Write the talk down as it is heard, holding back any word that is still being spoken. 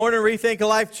Morning, Rethink a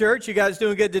Life Church. You guys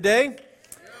doing good today?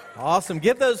 Awesome.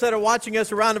 Give those that are watching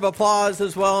us a round of applause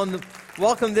as well, and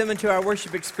welcome them into our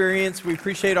worship experience. We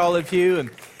appreciate all of you, and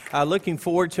looking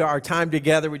forward to our time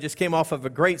together. We just came off of a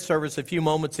great service a few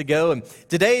moments ago, and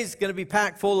today's going to be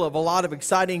packed full of a lot of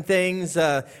exciting things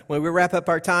when we wrap up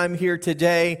our time here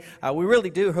today. We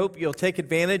really do hope you'll take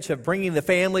advantage of bringing the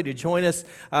family to join us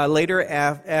later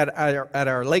at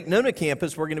our Lake Nona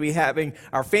campus. We're going to be having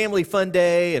our family fun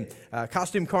day and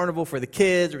costume carnival for the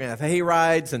kids. We're going to have hay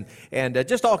rides and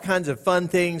just all kinds of fun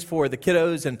things for the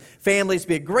kiddos and families. It'll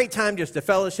be a great time just to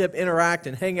fellowship, interact,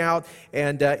 and hang out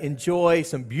and enjoy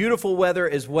some beautiful weather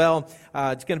as well.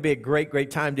 It's going to be a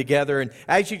great time together. And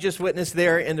as you just witnessed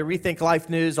there in the Rethink Life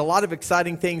News, a lot of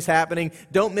exciting things happening.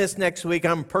 Don't miss next week.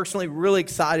 I'm personally really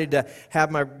excited to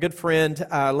have my good friend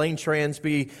Lane Trans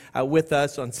be with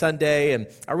us on Sunday. And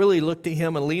I really look to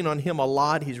him and lean on him a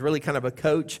lot. He's really kind of a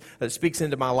coach that speaks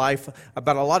into my life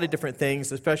about a lot of different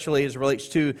things, especially as it relates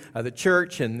to the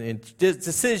church and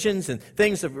decisions and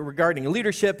things regarding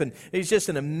leadership. And he's just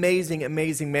an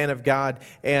amazing man of God.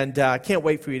 And I can't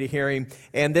wait for you to hear him.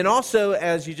 And then also,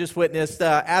 as you just witnessed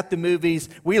at the movies,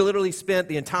 we literally spent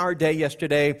the entire day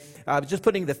yesterday just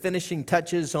putting the finishing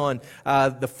touches on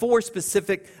the 4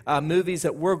 specific movies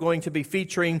that we're going to be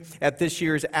featuring at this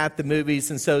year's At the Movies.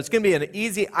 And so it's going to be an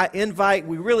easy invite.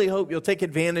 We really hope you'll take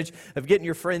advantage of getting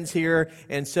your friends here.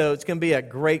 And so it's going to be a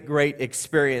great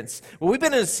experience. Well, we've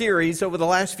been in a series over the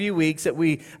last few weeks that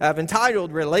we have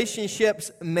entitled Relationships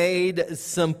Made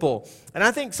Simple. And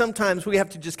I think sometimes we have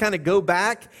to just kind of go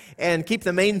back and keep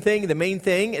the main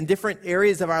thing in different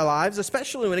areas of our lives,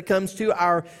 especially when it comes to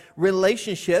our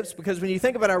relationships, because when you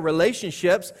think about our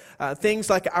relationships, things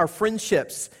like our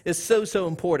friendships is so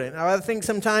important. I think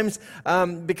sometimes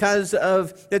because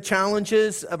of the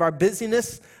challenges of our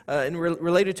busyness and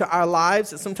related to our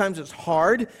lives, sometimes it's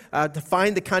hard to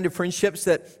find the kind of friendships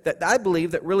that I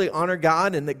believe that really honor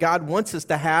God and that God wants us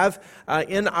to have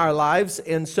in our lives.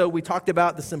 And so we talked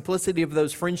about the simplicity of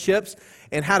those friendships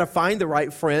and how to find the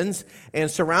right friends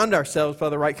and surround ourselves by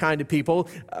the right kind of people.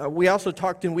 We also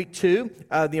talked in week 2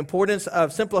 the importance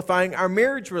of simplifying our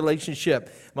marriage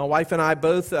relationship. My wife and I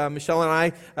both, Michelle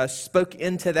and I, spoke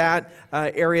into that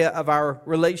area of our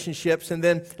relationships. And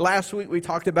then last week we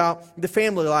talked about the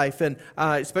family life, and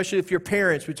especially if you're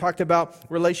parents, we talked about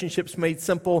relationships made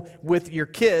simple with your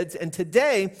kids. And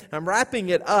today I'm wrapping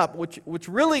it up, which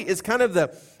really is kind of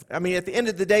at the end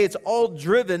of the day, it's all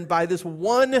driven by this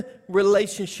one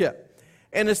relationship.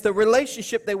 And it's the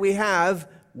relationship that we have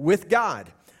with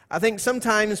God. I think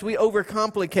sometimes we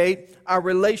overcomplicate our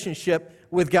relationship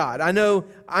with God. I know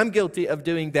I'm guilty of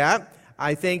doing that.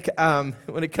 I think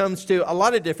when it comes to a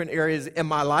lot of different areas in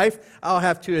my life, I'll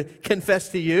have to confess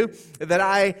to you that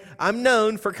I'm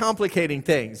known for complicating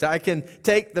things. I can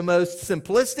take the most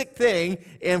simplistic thing,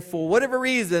 and for whatever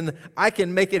reason, I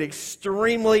can make it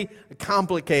extremely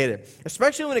complicated,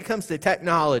 especially when it comes to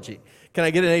technology. Can I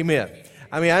get an amen?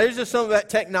 There's just something about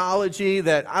technology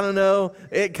that, I don't know,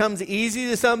 it comes easy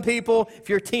to some people. If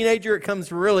you're a teenager, it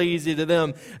comes really easy to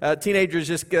them. Teenagers,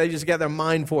 they just got their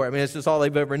mind for it. It's just all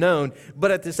they've ever known.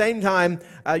 But at the same time,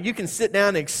 you can sit down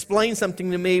and explain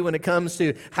something to me when it comes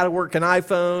to how to work an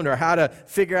iPhone or how to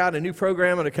figure out a new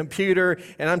program on a computer,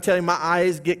 and I'm telling you, my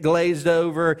eyes get glazed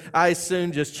over. I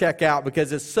soon just check out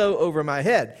because it's so over my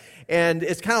head. And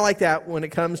it's kind of like that when it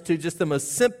comes to just the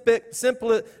most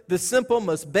simple,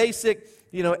 most basic,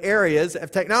 areas of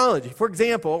technology. For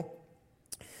example,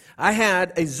 I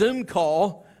had a Zoom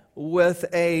call with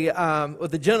a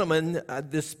gentleman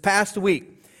this past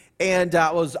week, and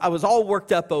I was all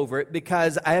worked up over it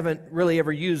because I haven't really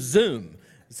ever used Zoom.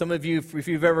 Some of you, if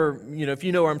you've ever, if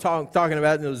you know what I'm talking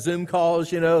about, those Zoom calls,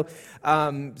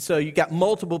 so you got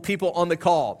multiple people on the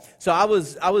call. So I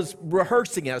was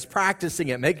rehearsing it, I was practicing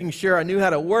it, making sure I knew how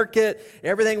to work it.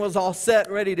 Everything was all set,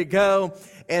 ready to go.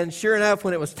 And sure enough,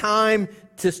 when it was time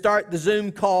to start the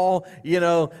Zoom call,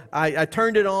 I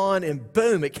turned it on and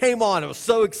boom, it came on. I was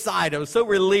so excited. I was so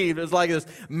relieved. It was like this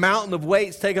mountain of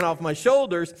weights taken off my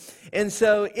shoulders. And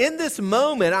so in this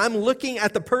moment, I'm looking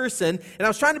at the person, and I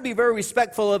was trying to be very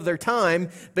respectful of their time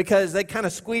because they kind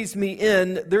of squeezed me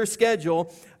in their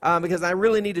schedule because I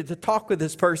really needed to talk with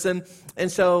this person.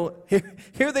 And so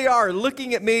here they are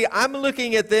looking at me. I'm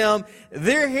looking at them.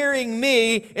 They're hearing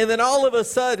me. And then all of a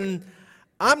sudden,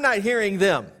 I'm not hearing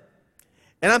them.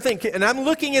 And I'm thinking, and I'm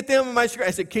looking at them in my screen.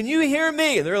 I said, "Can you hear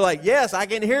me?" And they're like, "Yes, I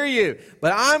can hear you."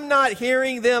 But I'm not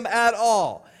hearing them at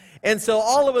all. And so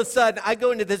all of a sudden, I go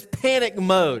into this panic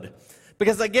mode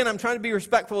Because, again, I'm trying to be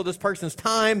respectful of this person's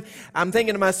time. I'm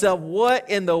thinking to myself, what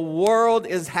in the world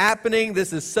is happening?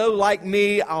 This is so like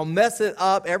me. I'll mess it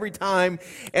up every time.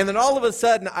 And then all of a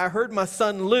sudden, I heard my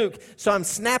son Luke, so I'm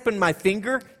snapping my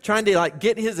finger, trying to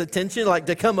get his attention,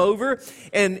 to come over.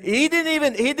 And he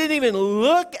didn't even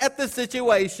look at the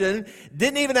situation,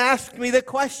 didn't even ask me the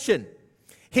question.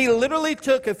 He literally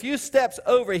took a few steps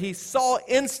over. He saw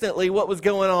instantly what was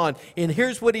going on. And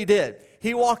here's what he did.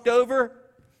 He walked over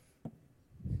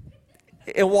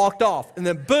and walked off. And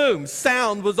then boom,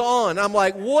 sound was on. I'm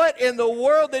like, what in the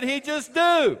world did he just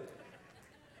do?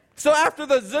 So after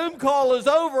the Zoom call is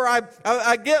over,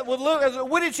 I get with Luke. I said,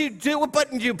 what did you do? What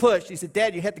button did you push? He said,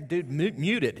 Dad, you had the dude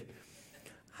muted.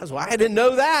 I was like, I didn't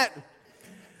know that.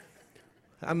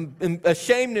 I'm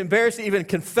ashamed and embarrassed to even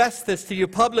confess this to you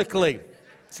publicly.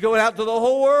 It's going out to the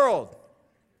whole world.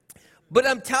 But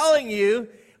I'm telling you,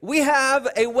 we have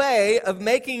a way of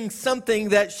making something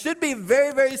that should be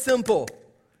very, very simple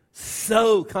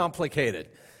so complicated,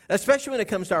 especially when it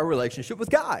comes to our relationship with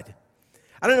God.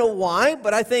 I don't know why,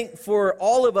 but I think for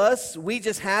all of us, we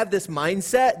just have this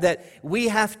mindset that we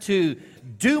have to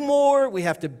do more, we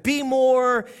have to be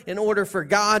more in order for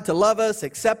God to love us,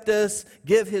 accept us,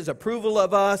 give His approval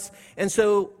of us. And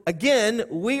so, again,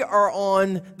 we are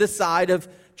on the side of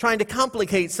trying to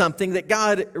complicate something that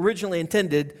God originally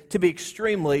intended to be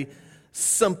extremely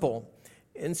simple.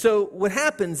 And so what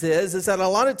happens is that a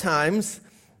lot of times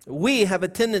we have a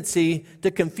tendency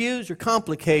to confuse or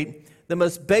complicate the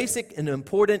most basic and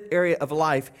important area of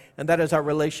life, and that is our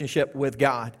relationship with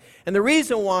God. And the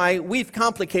reason why we've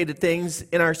complicated things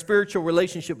in our spiritual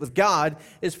relationship with God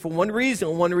is for one reason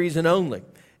only,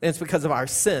 and it's because of our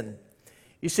sin.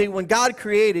 You see, when God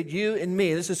created you and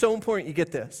me, this is so important you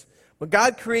get this. When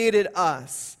God created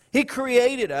us, He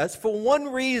created us for one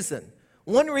reason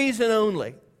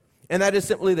only, and that is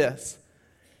simply this.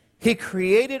 He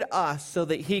created us so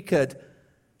that He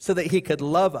could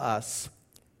love us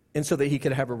and so that He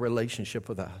could have a relationship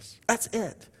with us. That's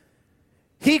it.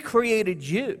 He created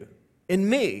you and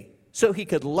me so He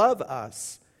could love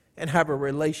us and have a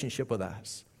relationship with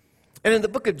us. And in the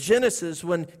book of Genesis,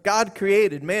 when God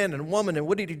created man and woman, and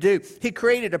what did He do? He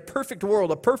created a perfect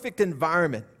world, a perfect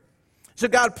environment. So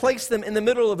God placed them in the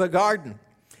middle of a garden.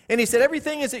 And He said,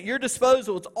 everything is at your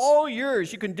disposal. It's all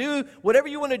yours. You can do whatever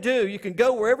you want to do. You can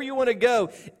go wherever you want to go.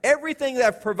 Everything that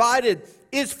I've provided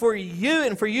is for you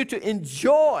and for you to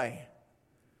enjoy.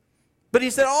 But He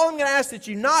said, all I'm going to ask that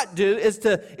you not do is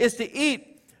to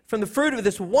eat from the fruit of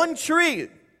this one tree,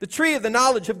 the tree of the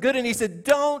knowledge of good. And He said,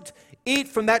 don't eat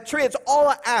from that tree. It's all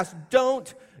I ask.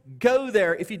 Don't go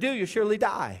there. If you do, you'll surely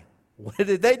die. What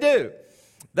did they do?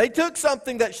 They took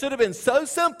something that should have been so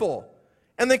simple,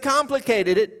 and they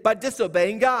complicated it by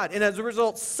disobeying God. And as a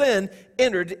result, sin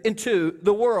entered into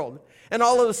the world. And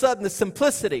all of a sudden, the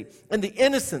simplicity and the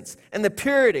innocence and the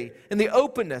purity and the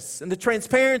openness and the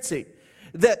transparency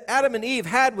that Adam and Eve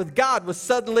had with God was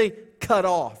suddenly cut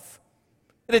off.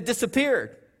 And it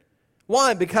disappeared.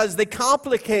 Why? Because they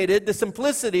complicated the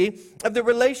simplicity of the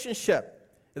relationship.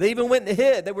 They even went and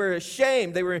hid. They were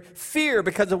ashamed. They were in fear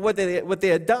because of what they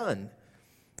had done.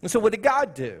 And so what did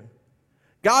God do?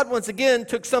 God once again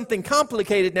took something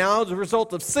complicated now as a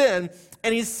result of sin,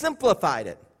 and He simplified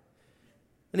it.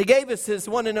 And He gave us His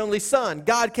one and only Son.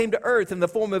 God came to earth in the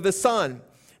form of His Son.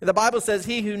 And the Bible says,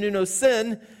 He who knew no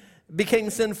sin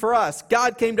became sin for us.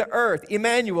 God came to earth,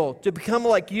 Emmanuel, to become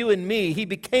like you and me. He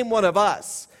became one of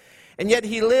us. And yet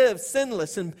He lived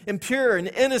sinless and pure and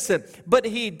innocent. But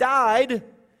He died,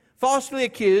 falsely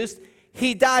accused.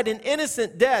 He died an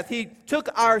innocent death. He took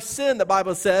our sin, the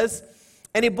Bible says,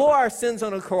 and He bore our sins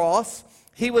on a cross.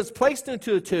 He was placed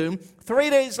into a tomb. 3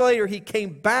 days later, He came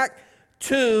back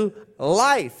to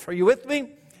life. Are you with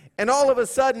me? And all of a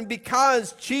sudden,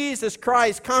 because Jesus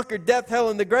Christ conquered death, hell,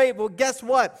 and the grave, well, guess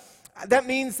what? That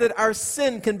means that our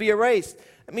sin can be erased.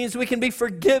 That means we can be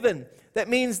forgiven. That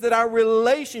means that our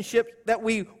relationship that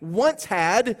we once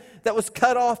had, that was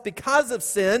cut off because of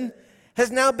sin, has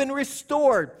now been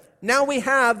restored. Now we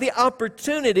have the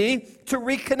opportunity to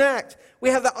reconnect. We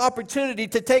have the opportunity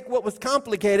to take what was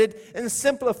complicated and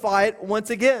simplify it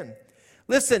once again.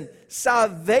 Listen,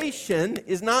 salvation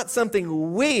is not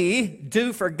something we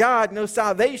do for God. No,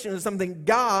 salvation is something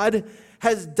God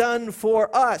has done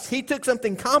for us. He took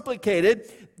something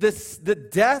complicated, the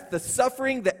death, the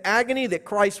suffering, the agony that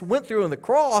Christ went through on the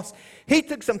cross. He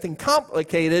took something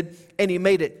complicated and He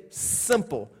made it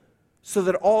simple so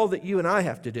that all that you and I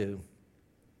have to do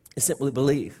is simply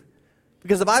believe.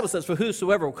 Because the Bible says, for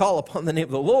whosoever will call upon the name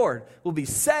of the Lord will be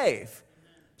saved.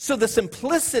 So the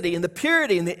simplicity and the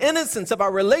purity and the innocence of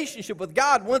our relationship with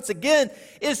God, once again,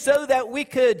 is so that we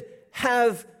could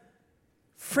have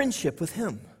friendship with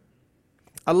him.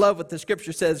 I love what the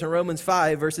scripture says in Romans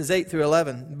 5, verses 8 through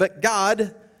 11. But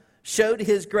God showed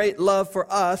his great love for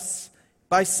us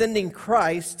by sending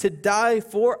Christ to die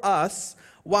for us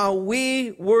while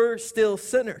we were still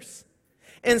sinners.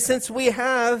 And since we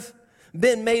have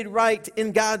been made right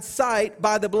in God's sight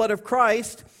by the blood of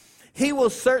Christ, he will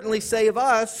certainly save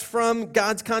us from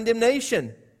God's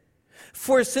condemnation.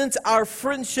 For since our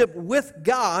friendship with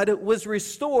God was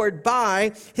restored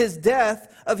by his death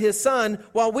of his Son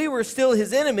while we were still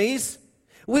his enemies,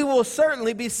 we will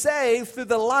certainly be saved through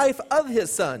the life of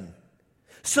his Son.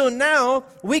 So now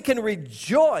we can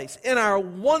rejoice in our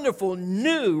wonderful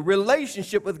new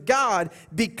relationship with God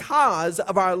because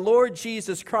of our Lord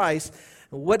Jesus Christ,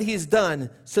 what he's done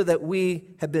so that we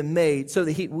have been made, so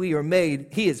that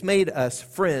he has made us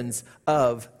friends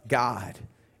of God.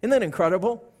 Isn't that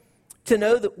incredible? To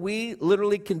know that we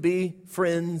literally can be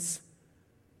friends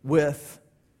with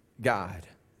God.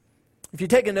 If you're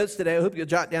taking notes today, I hope you'll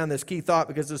jot down this key thought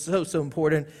because it's so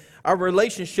important. Our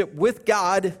relationship with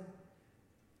God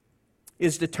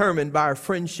is determined by our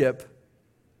friendship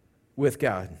with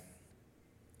God.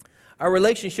 Our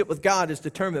relationship with God is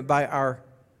determined by our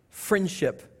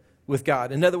friendship with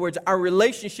God. In other words, our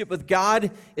relationship with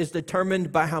God is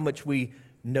determined by how much we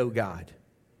know God.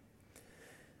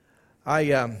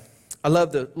 I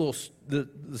love the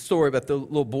story about the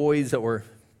little boys that were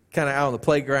kind of out on the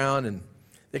playground, and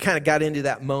they kind of got into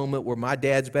that moment where my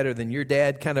dad's better than your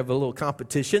dad, kind of a little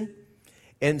competition.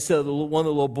 And so one of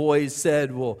the little boys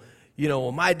said, well,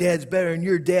 my dad's better than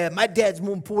your dad. My dad's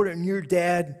more important than your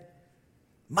dad.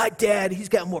 My dad, he's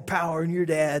got more power than your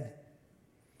dad.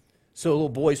 So a little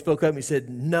boy spoke up and he said,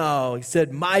 no. He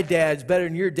said, my dad's better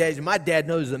than your dad's, and my dad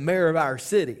knows the mayor of our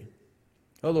city.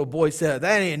 A little boy said,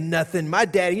 that ain't nothing. My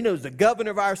dad, he knows the governor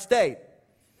of our state.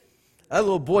 A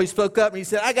little boy spoke up and he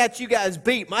said, I got you guys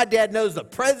beat. My dad knows the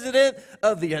president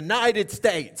of the United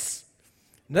States.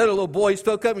 Another little boy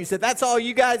spoke up and he said, that's all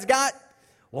you guys got?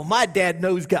 Well, my dad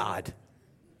knows God.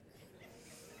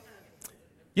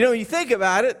 When you think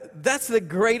about it, that's the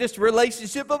greatest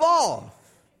relationship of all.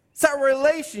 It's our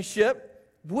relationship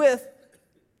with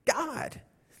God.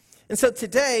 And so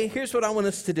today, here's what I want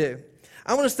us to do.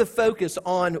 I want us to focus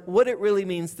on what it really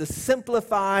means to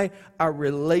simplify our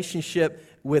relationship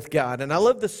with God. And I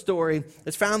love the story.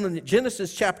 It's found in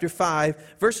Genesis chapter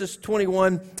 5, verses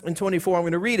 21 and 24. I'm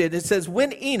going to read it. It says,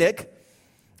 When Enoch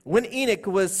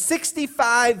was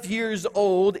 65 years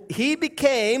old, he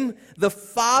became the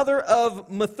father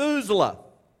of Methuselah.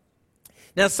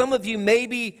 Now, some of you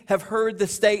maybe have heard the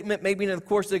statement, maybe in the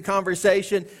course of the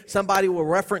conversation, somebody will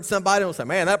reference somebody and will say,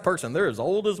 man, that person, they're as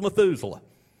old as Methuselah.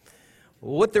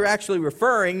 What they're actually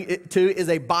referring to is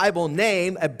a Bible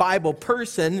name, a Bible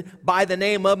person by the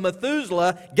name of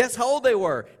Methuselah. Guess how old they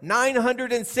were?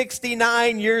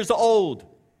 969 years old.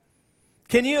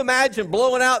 Can you imagine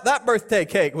blowing out that birthday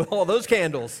cake with all those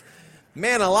candles?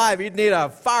 Man alive, you'd need a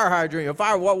fire hydrant,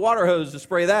 a water hose to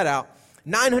spray that out.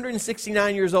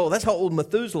 969 years old. That's how old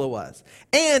Methuselah was.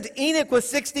 And Enoch was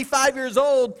 65 years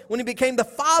old when he became the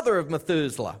father of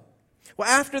Methuselah. Well,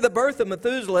 after the birth of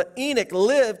Methuselah, Enoch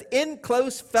lived in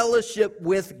close fellowship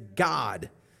with God.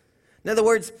 In other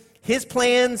words, his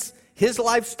plans, his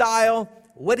lifestyle,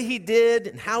 what he did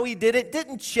and how he did it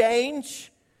didn't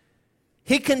change.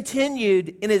 He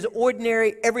continued in his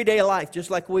ordinary, everyday life, just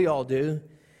like we all do,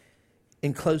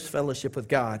 in close fellowship with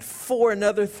God for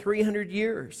another 300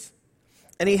 years.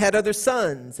 And he had other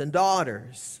sons and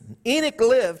daughters. Enoch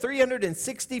lived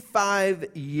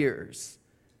 365 years.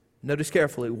 Notice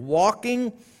carefully,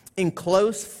 walking in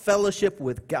close fellowship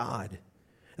with God.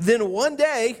 Then one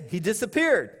day, he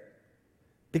disappeared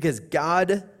because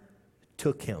God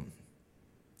took him.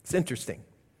 It's interesting.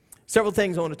 Several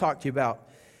things I want to talk to you about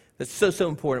that's so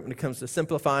important when it comes to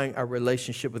simplifying our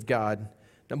relationship with God.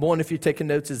 Number one, if you're taking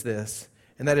notes, is this,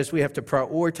 and that is we have to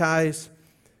prioritize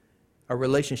our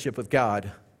relationship with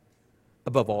God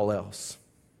above all else.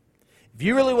 If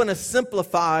you really want to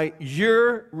simplify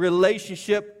your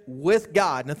relationship with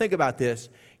God, now think about this,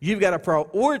 you've got to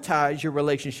prioritize your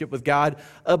relationship with God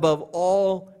above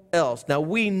all else. Now,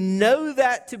 we know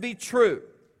that to be true.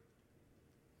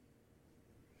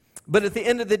 But at the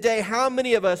end of the day, how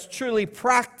many of us truly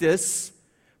practice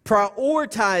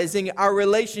prioritizing our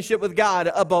relationship with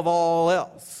God above all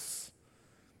else?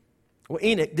 Well,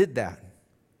 Enoch did that.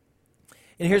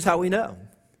 And here's how we know.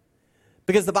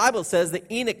 Because the Bible says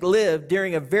that Enoch lived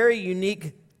during a very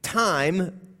unique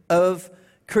time of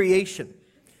creation.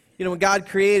 When God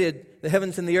created the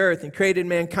heavens and the earth and created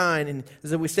mankind. And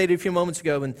as we stated a few moments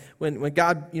ago, when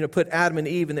God put Adam and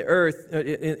Eve in the earth,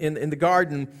 in the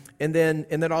garden, and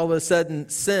then all of a sudden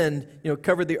sin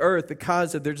covered the earth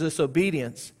because of their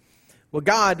disobedience. Well,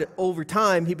 God, over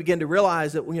time, He began to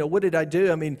realize that, what did I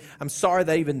do? I mean, I'm sorry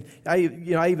that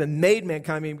I even made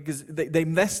mankind, because they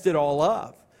messed it all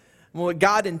up. Well,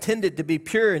 God intended to be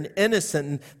pure and innocent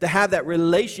and to have that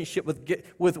relationship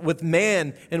with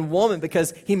man and woman,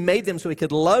 because He made them so He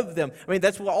could love them. I mean,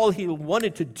 that's what all He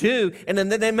wanted to do, and then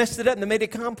they messed it up and they made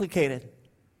it complicated.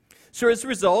 So as a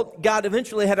result, God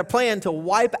eventually had a plan to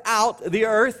wipe out the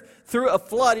earth through a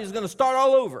flood. He was going to start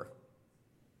all over.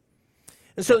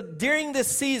 And so during this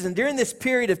season, during this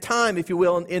period of time, if you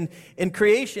will, in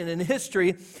creation and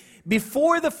history,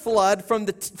 before the flood, from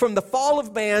the fall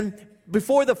of man,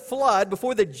 before the flood,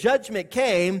 before the judgment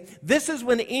came, this is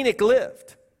when Enoch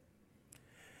lived.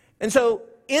 And so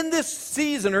in this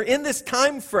season, or in this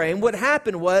time frame, what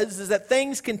happened is that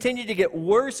things continued to get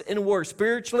worse and worse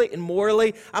spiritually and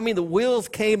morally. I mean, the wheels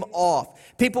came off.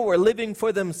 People were living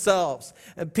for themselves.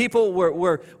 And people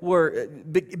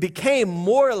became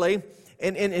morally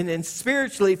and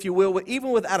spiritually, if you will, even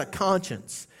without a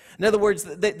conscience. In other words,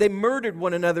 they murdered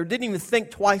one another, didn't even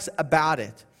think twice about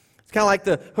it. It's kind of like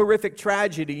the horrific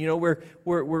tragedy,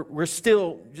 we're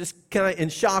still just kind of in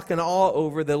shock and awe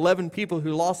over the 11 people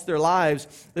who lost their lives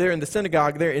there in the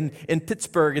synagogue there in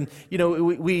Pittsburgh. And,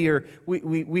 we are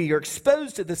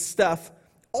exposed to this stuff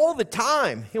all the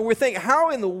time. And we're thinking,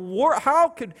 how in the world,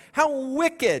 how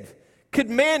wicked could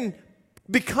man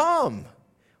become?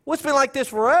 Well, it's been like this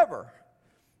forever.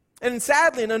 And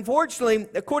sadly and unfortunately,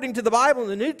 according to the Bible in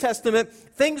the New Testament,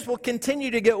 things will continue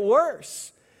to get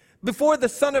worse. Before the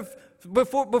Son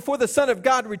of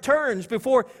God returns,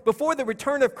 before the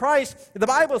return of Christ, the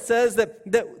Bible says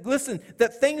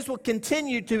that things will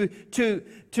continue to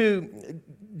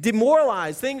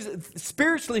demoralize. Things,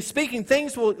 spiritually speaking,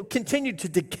 things will continue to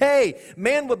decay.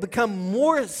 Man will become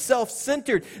more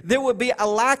self-centered. There will be a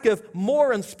lack of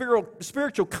moral and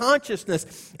spiritual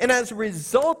consciousness. And as a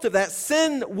result of that,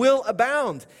 sin will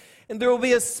abound. And there will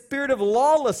be a spirit of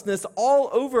lawlessness all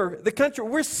over the country.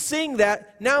 We're seeing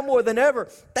that now more than ever.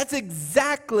 That's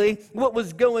exactly what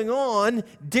was going on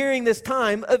during this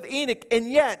time of Enoch.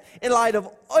 And yet, in light of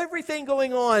everything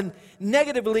going on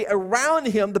negatively around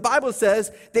him, the Bible says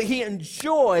that he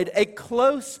enjoyed a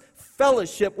close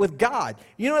fellowship with God.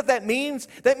 You know what that means?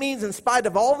 That means in spite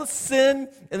of all the sin,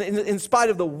 in spite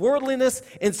of the worldliness,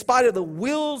 in spite of the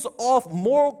wheels-off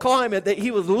moral climate that he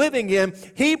was living in,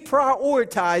 he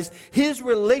prioritized his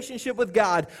relationship with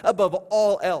God above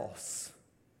all else.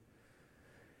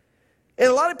 And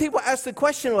a lot of people ask the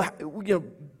question,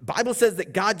 Bible says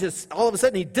that God just, all of a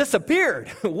sudden, he disappeared.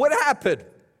 What happened?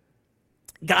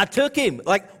 God took him.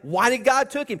 Why did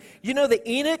God took him? You know that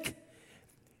Enoch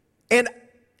and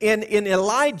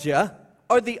Elijah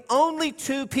are the only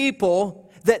two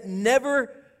people that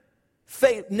never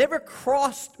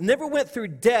went through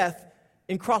death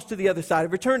and crossed to the other side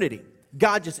of eternity.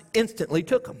 God just instantly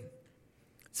took them.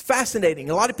 It's fascinating.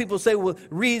 A lot of people say, well,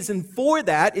 reason for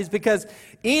that is because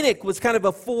Enoch was kind of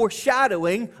a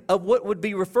foreshadowing of what would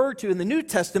be referred to in the New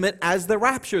Testament as the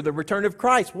rapture, the return of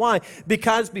Christ. Why?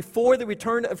 Because before the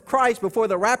return of Christ, before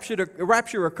the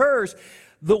rapture occurs,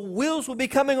 the wheels will be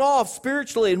coming off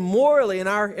spiritually and morally in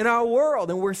our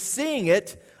world, and we're seeing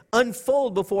it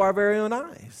unfold before our very own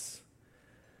eyes.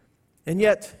 And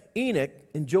yet, Enoch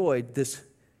enjoyed this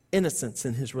innocence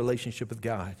in his relationship with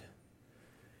God.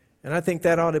 And I think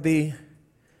that ought to be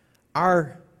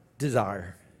our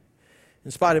desire. In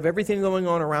spite of everything going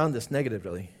on around us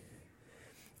negatively,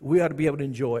 we ought to be able to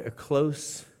enjoy a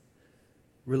close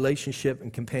relationship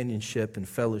and companionship and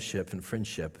fellowship and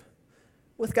friendship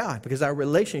with God, because our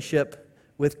relationship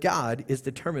with God is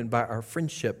determined by our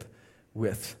friendship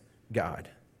with God.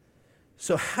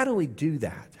 So how do we do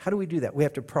that? How do we do that? We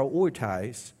have to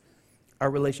prioritize our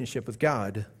relationship with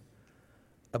God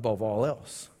above all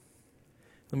else.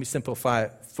 Let me simplify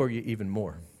it for you even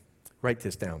more. Write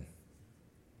this down.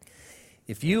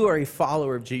 If you are a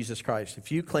follower of Jesus Christ,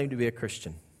 if you claim to be a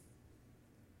Christian,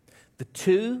 the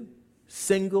two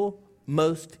single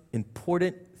most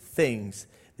important things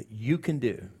that you can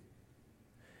do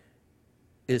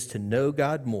is to know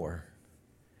God more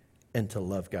and to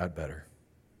love God better.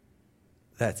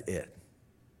 That's it.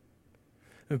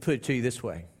 Let me put it to you this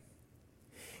way.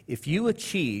 If you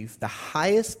achieve the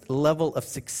highest level of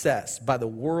success by the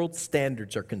world's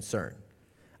standards are concerned,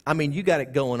 I mean, you got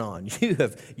it going on.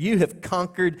 You have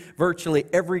conquered virtually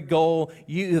every goal.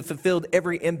 You have fulfilled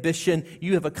every ambition.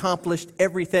 You have accomplished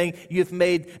everything. You have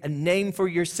made a name for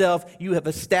yourself. You have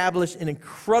established an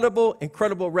incredible,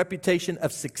 incredible reputation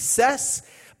of success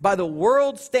by the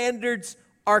world standards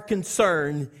are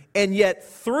concerned. And yet,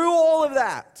 through all of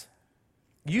that,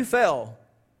 you fail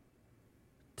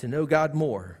to know God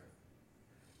more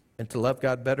and to love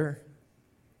God better.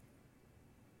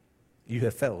 You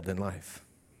have failed in life.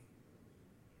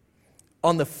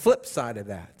 On the flip side of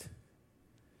that,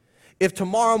 if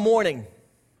tomorrow morning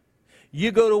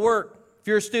you go to work, if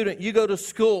you're a student, you go to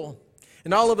school,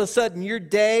 and all of a sudden your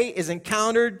day is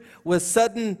encountered with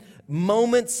sudden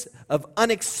moments of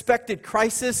unexpected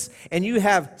crisis, and you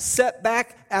have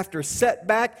setback after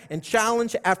setback and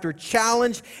challenge after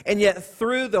challenge, and yet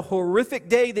through the horrific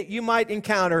day that you might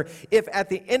encounter, if at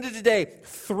the end of the day,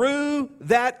 through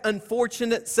that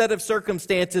unfortunate set of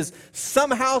circumstances,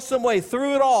 somehow, some way,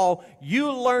 through it all,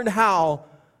 you learned how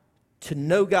to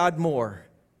know God more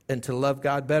and to love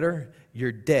God better,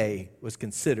 your day was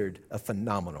considered a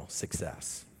phenomenal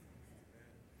success.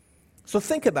 So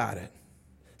think about it.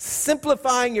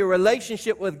 Simplifying your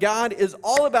relationship with God is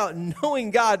all about knowing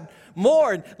God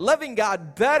more and loving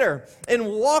God better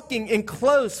and walking in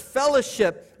close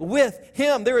fellowship with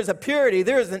Him. There is a purity,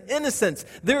 there is an innocence,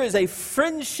 there is a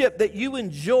friendship that you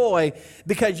enjoy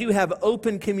because you have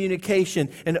open communication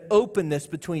and openness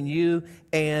between you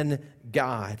and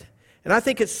God. And I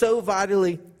think it's so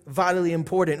vitally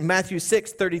important. In Matthew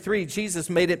 6:33, Jesus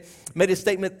made a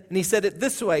statement, and He said it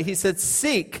this way. He said,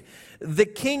 "Seek the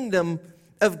kingdom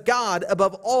of God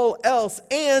above all else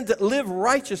and live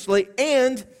righteously,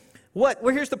 and what?"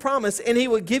 Well, here's the promise, "and He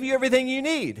will give you everything you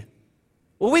need."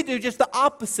 Well, we do just the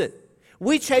opposite.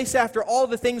 We chase after all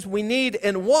the things we need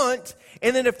and want,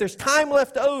 and then if there's time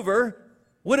left over,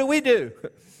 what do?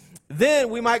 Then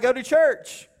we might go to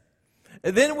church.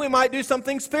 And then we might do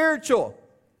something spiritual.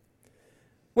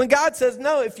 When God says,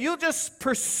 no, if you'll just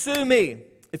pursue me,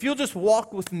 if you'll just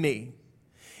walk with me,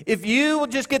 if you will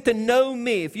just get to know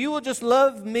me, if you will just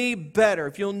love me better,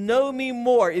 if you'll know me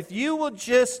more, if you will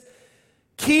just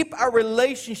keep our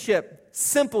relationship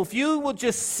simple, if you will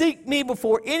just seek me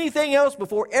before anything else,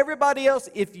 before everybody else,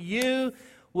 if you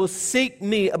will seek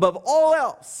me above all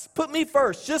else, put me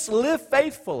first, just live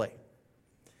faithfully.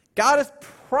 God has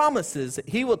promises that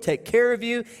He will take care of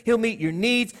you. He'll meet your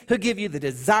needs. He'll give you the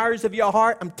desires of your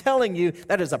heart. I'm telling you,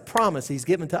 that is a promise He's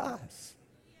given to us.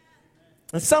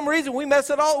 For some reason, we mess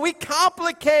it all. We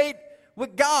complicate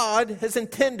what God has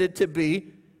intended to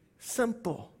be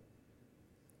simple.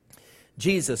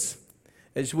 Jesus,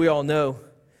 as we all know,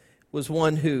 was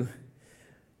one who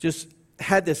just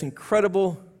had this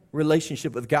incredible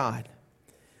relationship with God.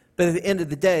 But at the end of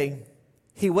the day,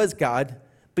 He was God,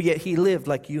 but yet He lived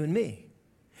like you and me.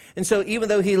 And so even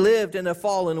though He lived in a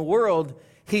fallen world,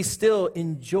 He still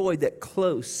enjoyed that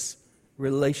close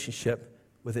relationship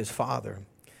with His Father.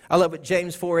 I love what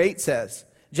James 4:8 says.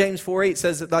 James 4:8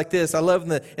 says it like this. I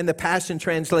love in the Passion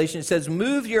Translation. It says,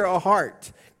 "Move your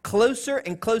heart closer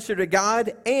and closer to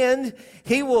God, and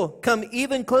He will come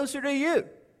even closer to you."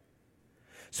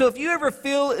 So if you ever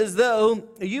feel as though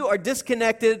you are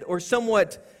disconnected or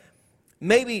somewhat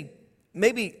maybe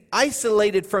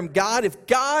isolated from God, if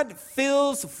God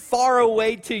feels far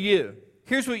away to you,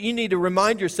 here's what you need to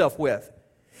remind yourself with.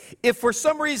 If for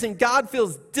some reason God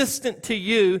feels distant to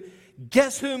you,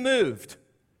 guess who moved?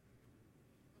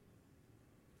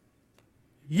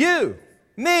 You,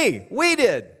 me, we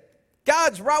did.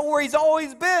 God's right where He's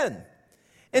always been.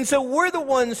 And so we're the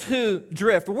ones who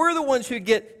drift. We're the ones who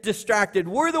get distracted.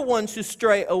 We're the ones who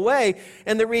stray away.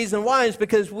 And the reason why is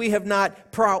because we have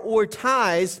not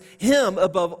prioritized Him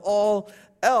above all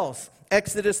else.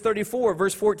 Exodus 34,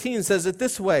 verse 14 says it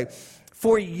this way.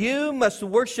 "For you must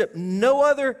worship no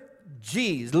other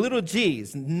G's, little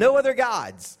g's, no other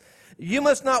gods. You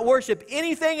must not worship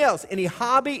anything else, any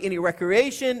hobby, any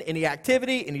recreation, any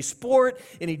activity, any sport,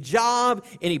 any job,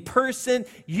 any person.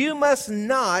 You must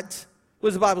not," what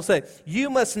does the Bible say?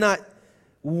 "You must not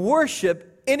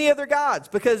worship any other gods,"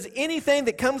 because anything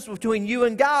that comes between you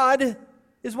and God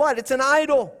is what? It's an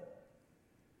idol.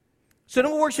 So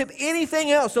don't worship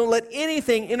anything else. Don't let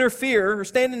anything interfere or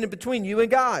stand in between you and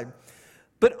God.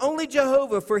 But only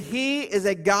Jehovah, for He is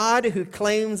a God who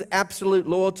claims absolute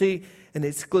loyalty and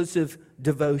exclusive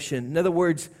devotion. In other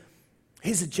words,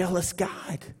 He's a jealous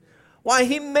God. Why?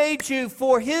 He made you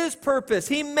for His purpose.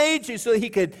 He made you so He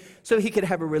could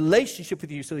have a relationship with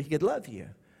you, so He could love you.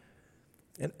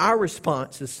 And our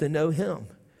response is to know Him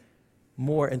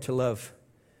more and to love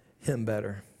Him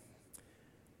better.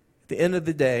 At the end of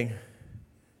the day,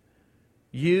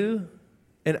 you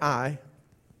and I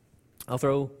I'll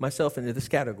throw myself into this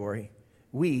category.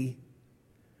 We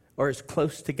are as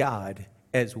close to God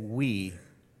as we,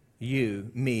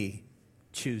 you, me,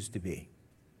 choose to be.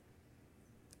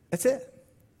 That's it.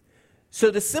 So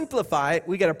to simplify it,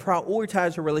 we got to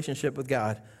prioritize our relationship with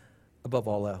God above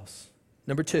all else.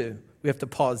 Number 2, we have to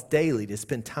pause daily to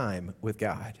spend time with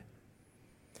God.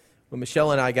 When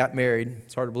Michelle and I got married,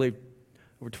 it's hard to believe,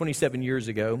 over 27 years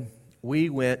ago, we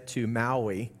went to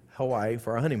Maui, Hawaii,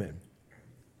 for our honeymoon.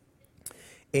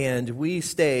 And we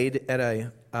stayed at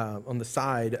on the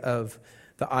side of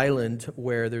the island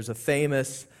where there's a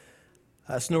famous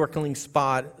snorkeling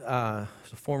spot,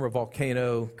 it's a former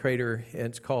volcano crater, and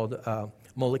it's called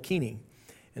Molokini.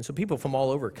 And so people from all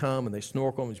over come and they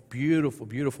snorkel in these beautiful,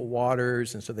 beautiful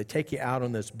waters. And so they take you out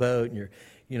on this boat and you're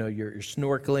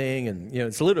snorkeling, and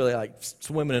it's literally like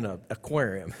swimming in an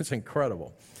aquarium. It's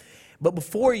incredible. But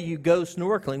before you go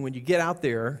snorkeling, when you get out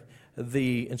there,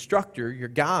 the instructor, your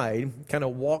guide, kind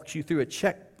of walks you through a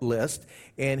checklist,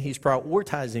 and he's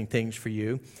prioritizing things for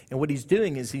you. And what he's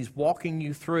doing is he's walking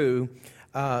you through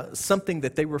something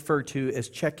that they refer to as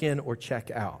check-in or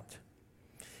check-out.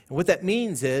 And what that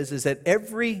means is that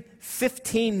every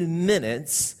 15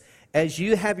 minutes, as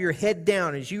you have your head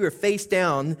down, as you are face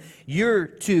down, you're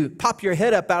to pop your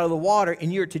head up out of the water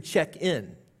and you're to check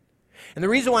in. And the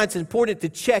reason why it's important to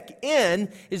check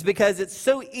in is because it's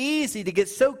so easy to get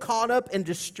so caught up and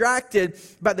distracted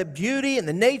by the beauty and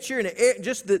the nature and the air,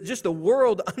 just the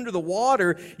world under the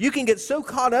water. You can get so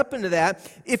caught up into that.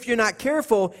 If you're not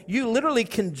careful, you literally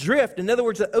can drift. In other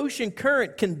words, the ocean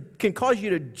current can cause you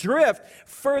to drift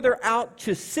further out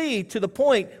to sea to the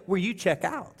point where you check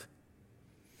out.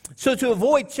 So to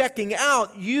avoid checking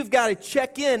out, you've got to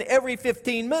check in every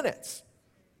 15 minutes.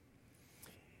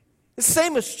 The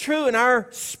same is true in our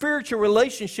spiritual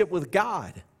relationship with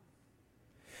God.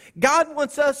 God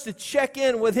wants us to check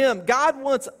in with Him. God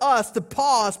wants us to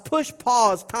push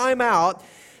pause, time out,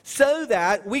 so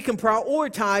that we can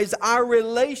prioritize our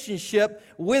relationship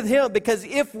with Him. Because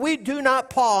if we do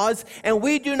not pause and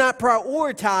we do not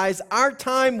prioritize our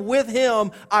time with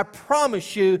Him, I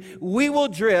promise you, we will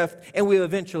drift and we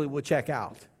eventually will check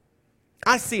out.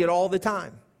 I see it all the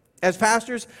time. As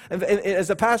pastors,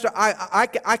 as a pastor,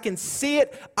 I can see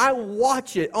it. I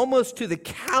watch it almost to the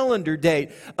calendar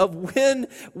date of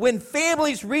when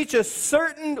families reach a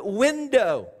certain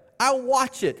window. I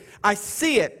watch it. I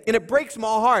see it, and it breaks my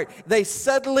heart. They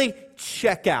suddenly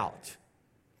check out.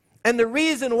 And the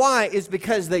reason why is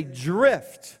because they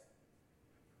drift.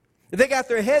 They got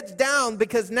their heads down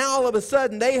because now all of a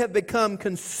sudden they have become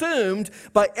consumed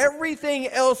by everything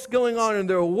else going on in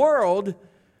their world,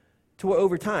 to where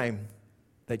over time,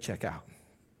 they check out.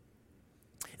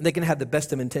 And they can have the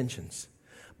best of intentions.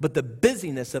 But the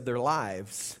busyness of their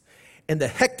lives and the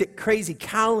hectic, crazy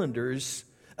calendars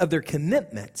of their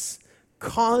commitments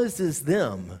causes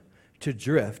them to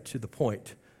drift to the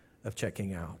point of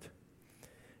checking out.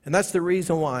 And that's the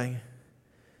reason why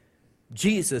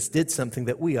Jesus did something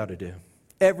that we ought to do.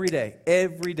 Every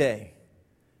day.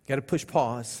 Got to push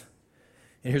pause.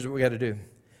 And here's what we got to do.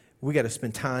 We got to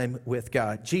spend time with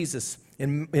God. Jesus,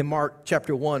 in Mark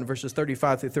chapter 1, verses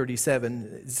 35 through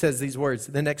 37, says these words.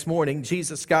 The next morning,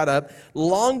 Jesus got up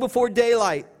long before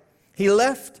daylight. He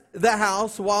left the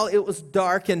house while it was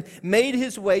dark and made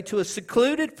his way to a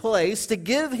secluded place to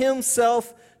give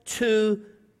himself to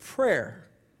prayer.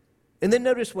 And then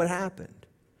notice what happened.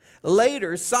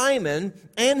 Later, Simon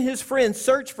and his friends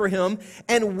searched for him,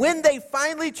 and when they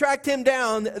finally tracked him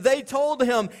down, they told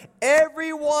him,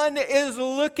 "Everyone is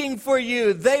looking for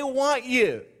you. They want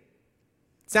you."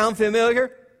 Sound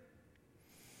familiar?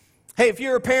 Hey, if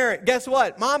you're a parent, guess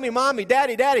what? Mommy,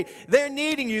 daddy, they're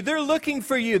needing you. They're looking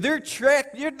for you. They're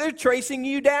tracing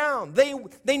you down.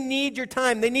 They need your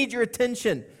time. They need your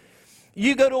attention.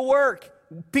 You go to work.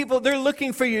 People, they're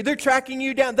looking for you. They're tracking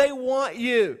you down. They want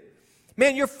you.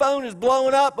 Man, your phone is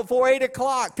blowing up before 8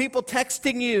 o'clock. People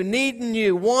texting you, needing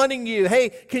you, wanting you. Hey,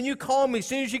 can you call me as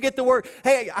soon as you get to work?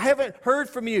 Hey, I haven't heard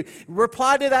from you.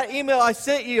 Reply to that email I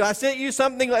sent you. I sent you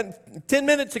something like 10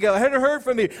 minutes ago. I haven't heard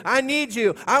from you. I need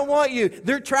you. I want you.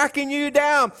 They're tracking you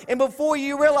down. And before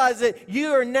you realize it,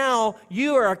 you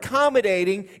are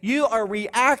accommodating, you are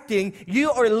reacting,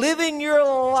 you are living your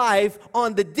life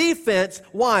on the defense.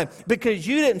 Why? Because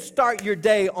you didn't start your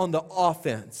day on the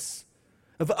offense.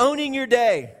 Of owning your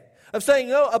day, of saying,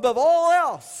 no, above all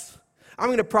else, I'm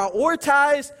going to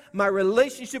prioritize my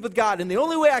relationship with God. And the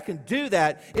only way I can do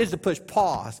that is to push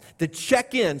pause, to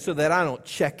check in so that I don't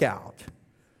check out.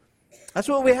 That's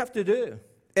what we have to do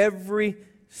every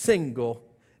single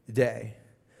day.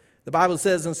 The Bible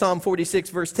says in Psalm 46,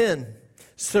 verse 10,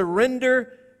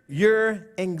 surrender your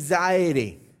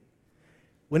anxiety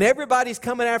When everybody's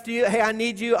coming after you, hey, I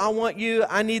need you, I want you,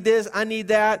 I need this, I need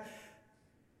that,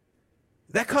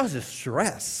 that causes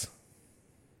stress.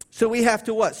 So we have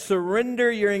to what? Surrender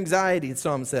your anxiety, the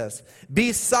psalm says.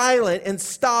 Be silent and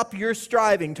stop your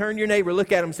striving. Turn to your neighbor,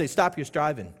 look at him and say, stop your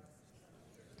striving.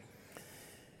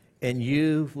 And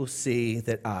you will see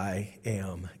that I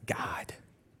am God.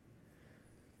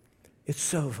 It's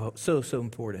so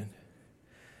important.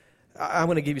 I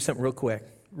want to give you something real quick,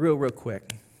 real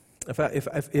quick.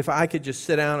 If I could just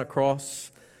sit down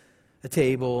across a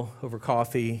table over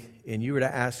coffee and you were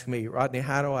to ask me, Rodney,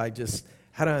 how do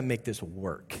I make this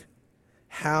work?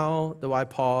 How do I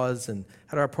pause and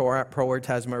how do I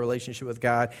prioritize my relationship with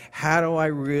God? How do I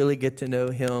really get to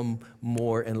know Him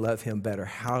more and love Him better?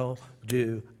 How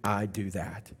do I do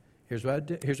that? Here's what I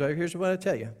do. Here's what I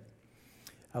tell you.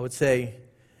 I would say,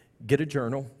 get a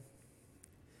journal,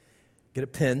 get a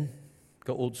pen,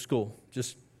 go old school.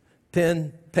 Just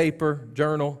pen, paper,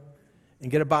 journal,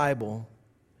 and get a Bible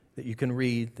that you can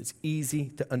read that's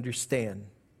easy to understand.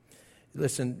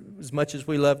 Listen, as much as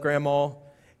we love Grandma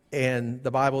and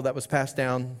the Bible that was passed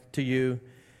down to you,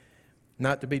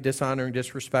 not to be dishonoring,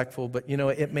 disrespectful, but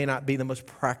it may not be the most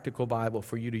practical Bible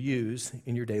for you to use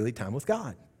in your daily time with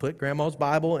God. Put Grandma's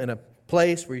Bible in a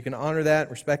place where you can honor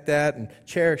that, respect that, and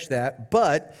cherish that,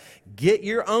 but get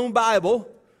your own Bible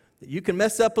that you can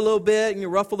mess up a little bit, and you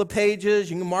ruffle the pages,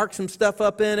 you can mark some stuff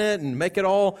up in it and make it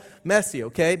all messy,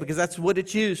 okay? Because that's what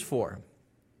it's used for.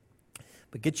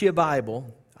 But get you a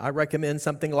Bible. I recommend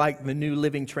something like the New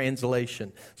Living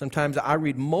Translation. Sometimes I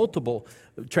read multiple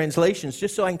translations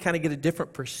just so I can kind of get a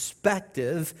different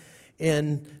perspective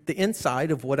in the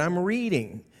inside of what I'm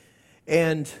reading.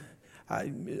 And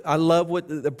I love what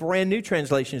the brand new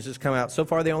translations just come out. So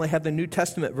far, they only have the New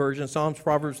Testament version, Psalms,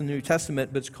 Proverbs, and the New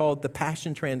Testament, but it's called the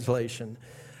Passion Translation.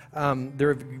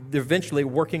 They're eventually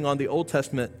working on the Old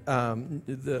Testament,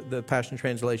 the Passion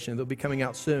Translation. They'll be coming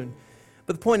out soon.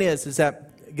 But the point is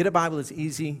that get a Bible that's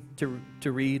easy to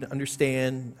read,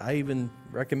 understand. I even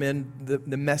recommend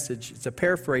the Message. It's a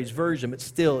paraphrased version, but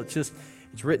still, it's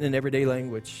written in everyday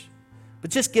language. But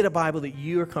just get a Bible that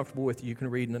you are comfortable with, you can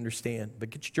read and understand.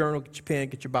 But get your journal, get your pen,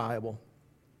 get your Bible.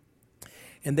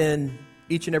 And then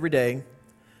each and every day,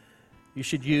 you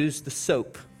should use the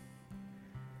soap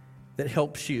that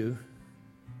helps you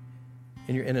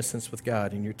in your innocence with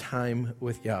God, in your time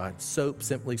with God. SOAP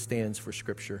simply stands for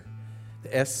Scripture.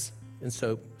 The S in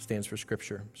SOAP stands for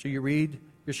Scripture. So you read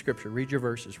your Scripture, read your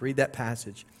verses, read that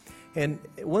passage. And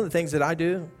one of the things that I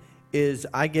do is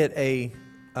I get a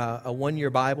one-year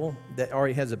Bible that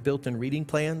already has a built-in reading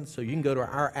plan. So you can go to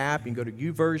our app, you can go to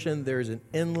YouVersion. There's an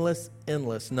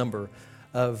endless number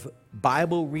of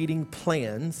Bible reading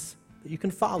plans that you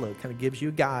can follow. It kind of gives you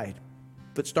a guide.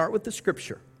 But start with the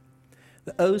Scripture.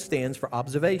 The O stands for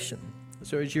observation.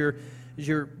 So as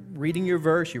you're reading your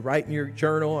verse, you write in your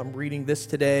journal, I'm reading this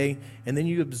today, and then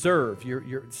you observe.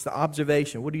 It's the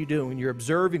observation. What are you doing? When you're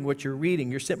observing what you're reading,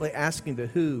 you're simply asking the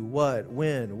who, what,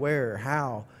 when, where,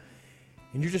 how.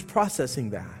 And you're just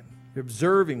processing that. You're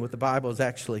observing what the Bible is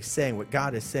actually saying, what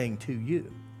God is saying to you.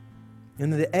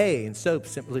 And the A in SOAP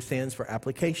simply stands for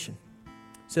application.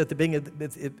 So the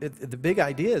big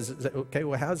idea is okay,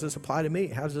 well, how does this apply to me?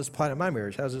 How does this apply to my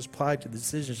marriage? How does this apply to the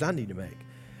decisions I need to make?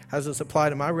 How does this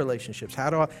apply to my relationships? How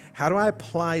do I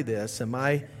apply this in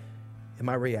my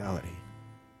reality?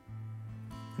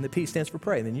 And the P stands for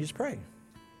pray. And then you just pray.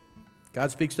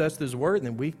 God speaks to us through His Word, and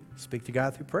then we speak to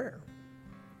God through prayer.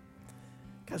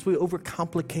 Guys, we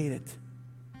overcomplicate it,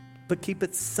 but keep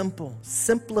it simple.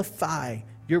 Simplify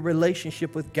your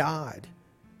relationship with God.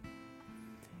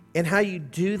 And how you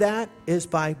do that is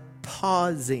by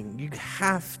pausing. You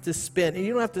have to spend, and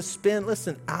you don't have to spend,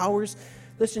 hours.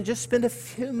 Just spend a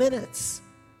few minutes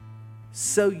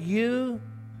so you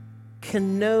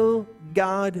can know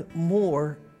God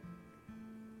more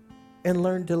and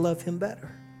learn to love Him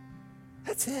better.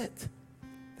 That's it.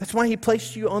 That's why He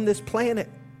placed you on this planet,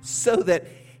 so that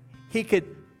He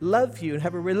could love you and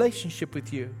have a relationship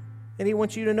with you. And He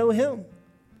wants you to know Him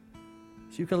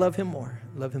so you can love Him more,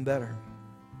 love Him better.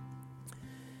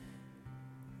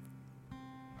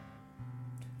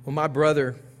 When my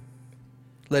brother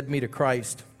led me to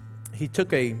Christ, he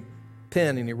took a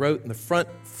pen and he wrote in the front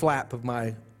flap of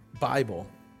my Bible,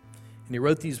 and he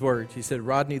wrote these words. He said,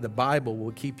 Rodney, the Bible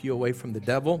will keep you away from the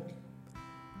devil,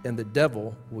 and the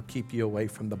devil will keep you away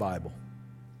from the Bible.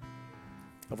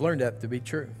 I've learned that to be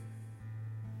true.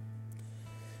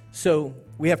 So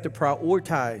we have to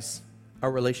prioritize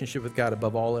our relationship with God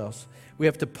above all else. We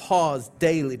have to pause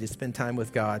daily to spend time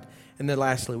with God. And then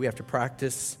lastly, we have to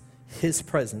practice His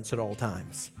presence at all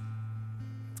times.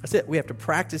 That's it. We have to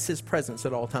practice His presence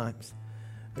at all times.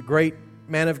 A great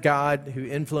man of God who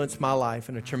influenced my life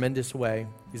in a tremendous way.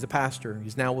 He's a pastor.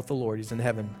 He's now with the Lord. He's in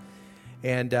heaven.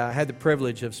 And I had the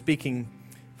privilege of speaking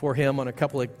for him on a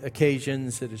couple of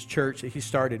occasions at his church that he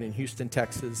started in Houston,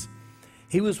 Texas.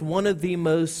 He was one of the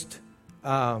most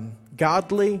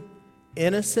godly,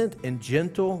 innocent, and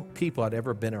gentle people I'd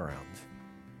ever been around.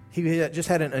 He just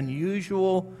had an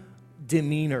unusual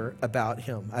demeanor about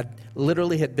him. I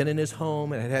literally had been in his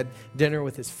home and had dinner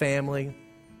with his family.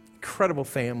 Incredible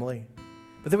family.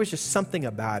 But there was just something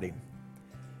about him.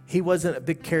 He wasn't a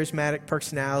big charismatic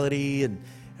personality, and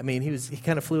he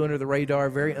kind of flew under the radar,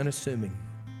 very unassuming.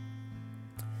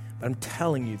 But I'm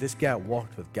telling you, this guy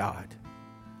walked with God.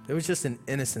 There was just an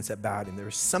innocence about him. There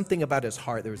was something about his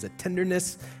heart. There was a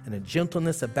tenderness and a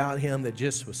gentleness about him that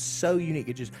just was so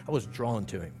unique. I was drawn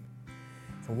to him.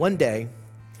 And one day,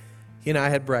 he and I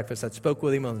had breakfast. I spoke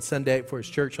with him on Sunday for his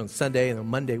church on Sunday, and on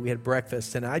Monday we had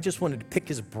breakfast, and I just wanted to pick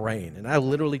his brain. And I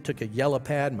literally took a yellow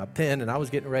pad and my pen, and I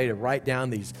was getting ready to write down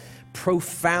these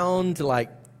profound,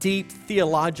 deep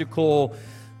theological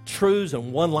truths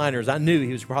and one-liners I knew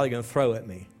he was probably going to throw at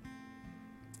me.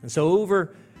 And so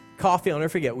over coffee, I'll never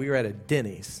forget, we were at a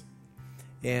Denny's,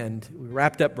 and we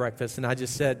wrapped up breakfast, and I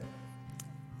said,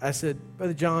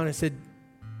 Brother John, I said,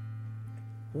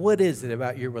 what is it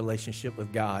about your relationship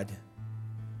with God?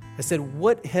 I said,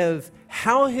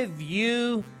 how have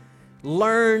you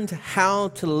learned how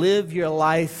to live your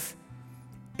life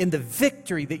in the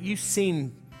victory that you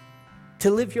seem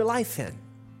to live your life in?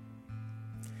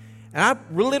 And I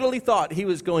literally thought he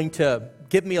was going to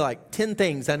give me 10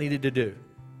 things I needed to do.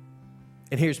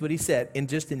 And here's what he said, in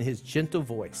his gentle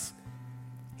voice.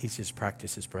 He says,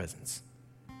 practice his presence.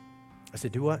 I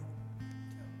said, do what?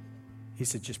 He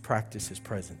said, just practice his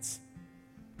presence.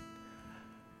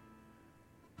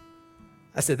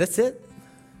 I said, that's it?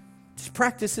 Just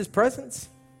practice his presence?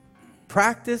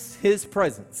 Practice his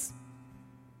presence.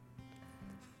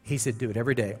 He said, do it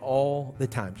every day, all the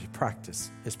time. Just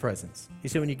practice his presence. He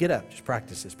said, when you get up, just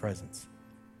practice his presence.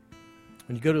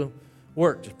 When you go to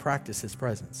work, just practice his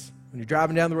presence. When you're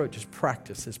driving down the road, just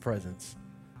practice his presence.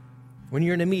 When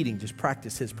you're in a meeting, just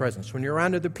practice his presence. When you're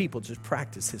around other people, just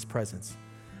practice his presence.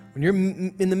 When you're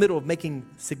in the middle of making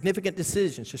significant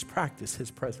decisions, just practice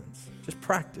his presence. Just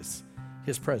practice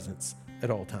his presence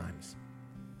at all times.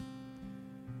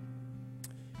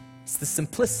 It's the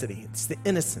simplicity, it's the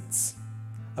innocence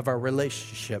of our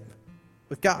relationship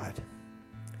with God.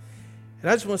 And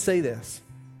I just want to say this,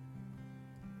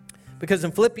 because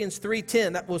in Philippians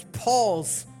 3:10, that was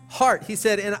Paul's heart. He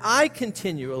said, and I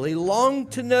continually long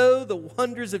to know the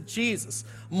wonders of Jesus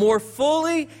more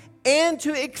fully and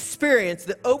to experience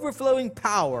the overflowing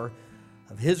power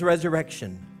of his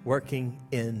resurrection working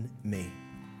in me.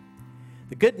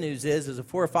 The good news is, as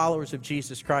if we're followers of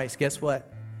Jesus Christ, guess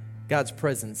what? God's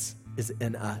presence is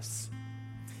in us.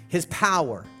 His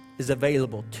power is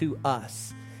available to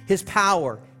us. His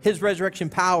power, his resurrection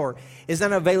power is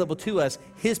not available to us.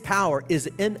 His power is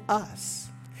in us.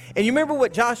 And you remember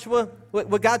what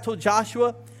God told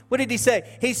Joshua? What did he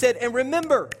say? He said, and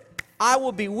remember, I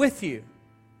will be with you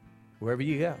wherever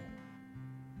you go.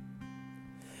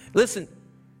 Listen,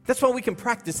 that's why we can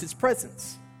practice his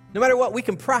presence. No matter what, we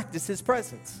can practice his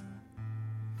presence.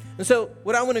 And so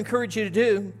what I want to encourage you to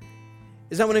do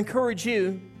is I want to encourage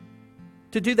you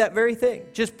to do that very thing.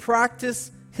 Just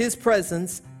practice his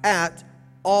presence at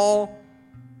all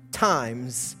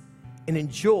times and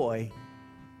enjoy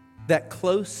that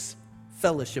close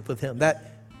fellowship with him,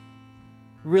 that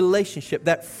relationship,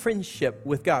 that friendship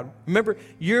with God. Remember,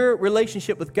 your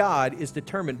relationship with God is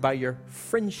determined by your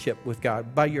friendship with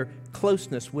God, by your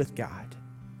closeness with God.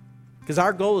 Because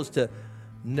our goal is to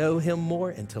know him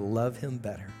more and to love him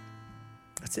better.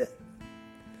 That's it.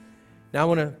 Now I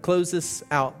want to close this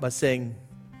out by saying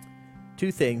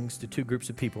two things to two groups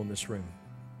of people in this room.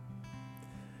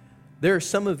 There are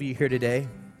some of you here today,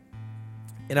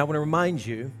 and I want to remind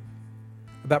you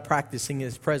about practicing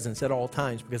his presence at all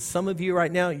times, because some of you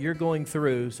right now, you're going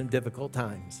through some difficult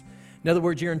times. In other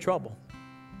words, you're in trouble.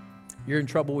 You're in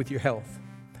trouble with your health.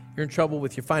 You're in trouble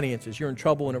with your finances. You're in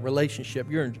trouble in a relationship.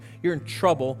 You're in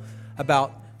trouble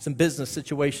about some business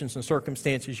situations and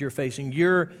circumstances you're facing.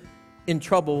 You're in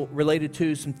trouble related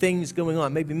to some things going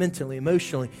on, maybe mentally,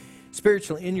 emotionally,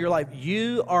 spiritually in your life.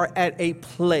 You are at a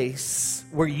place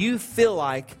where you feel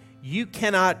like you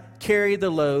cannot carry the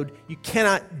load. You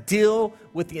cannot deal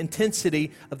with the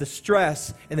intensity of the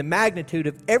stress and the magnitude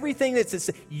of everything that's...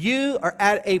 You are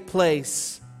at a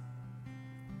place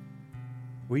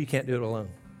where you can't do it alone.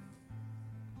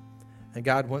 And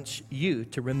God wants you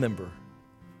to remember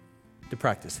to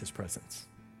practice his presence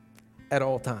at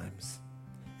all times.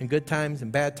 In good times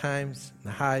and bad times, in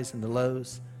the highs and the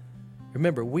lows.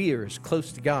 Remember, we are as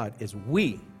close to God as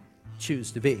we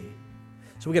choose to be.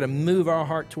 So we got to move our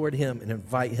heart toward Him and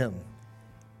invite Him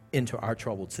into our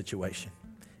troubled situation.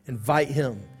 Invite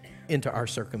Him into our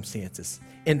circumstances.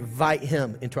 Invite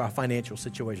Him into our financial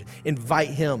situation. Invite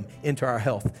Him into our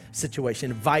health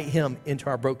situation. Invite Him into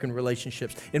our broken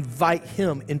relationships. Invite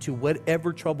Him into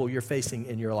whatever trouble you're facing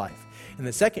in your life. And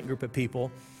the second group of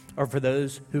people are for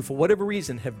those who, for whatever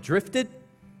reason, have drifted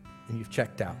and you've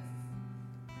checked out.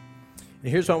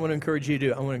 And here's what I want to encourage you to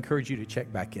do. I want to encourage you to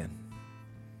check back in.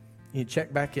 You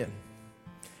check back in.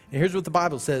 And here's what the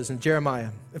Bible says in Jeremiah.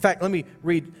 In fact, let me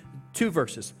read 2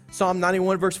 verses. Psalm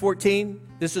 91, verse 14.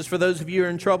 This is for those of you who are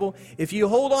in trouble. If you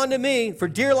hold on to me for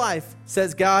dear life,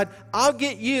 says God, I'll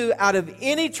get you out of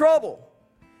any trouble.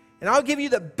 And I'll give you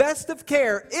the best of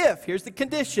care if, here's the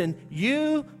condition,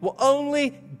 you will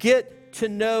only get to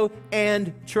know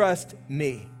and trust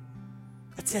me.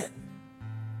 That's it.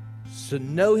 So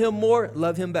know Him more,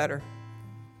 love Him better.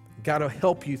 God will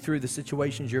help you through the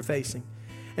situations you're facing.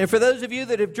 And for those of you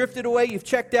that have drifted away, you've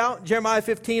checked out, Jeremiah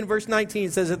 15, verse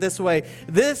 19 says it this way.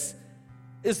 This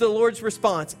is the Lord's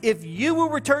response. If you will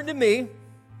return to me,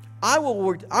 I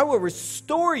will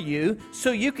restore you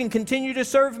so you can continue to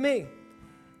serve me.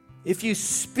 If you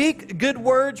speak good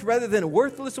words rather than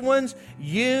worthless ones,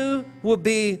 you will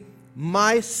be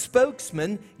my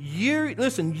spokesman. You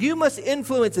must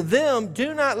influence them.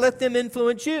 Do not let them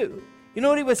influence you. You know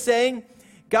what he was saying?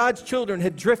 God's children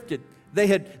had drifted. They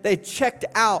had checked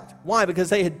out. Why? Because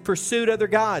they had pursued other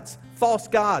gods, false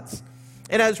gods.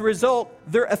 And as a result,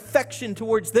 their affection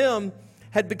towards them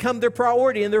had become their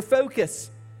priority and their focus.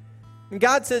 And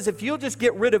God says, if you'll just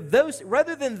get rid of those,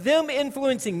 rather than them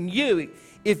influencing you,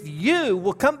 if you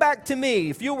will come back to me,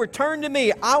 if you'll return to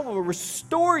me, I will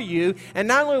restore you. And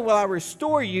not only will I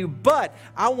restore you, but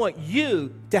I want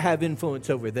you to have influence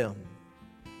over them.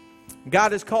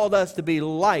 God has called us to be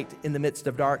light in the midst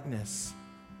of darkness.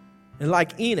 And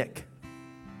like Enoch,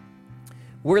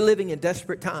 we're living in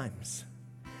desperate times.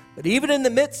 But even in the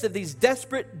midst of these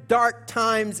desperate, dark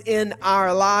times in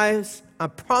our lives, I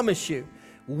promise you,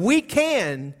 we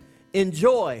can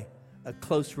enjoy a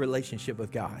close relationship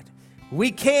with God. We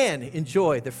can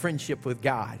enjoy the friendship with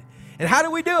God. And how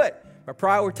do we do it? By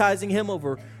prioritizing Him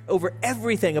over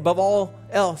everything, above all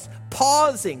else.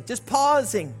 Pausing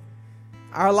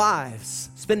our lives,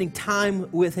 spending time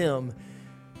with Him.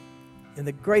 And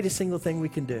the greatest single thing we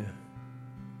can do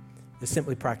is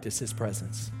simply practice His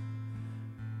presence.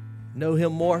 Know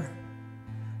Him more,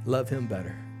 love Him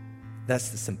better. That's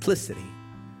the simplicity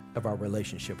of our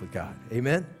relationship with God.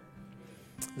 Amen?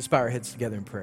 Let's bow our heads together in prayer.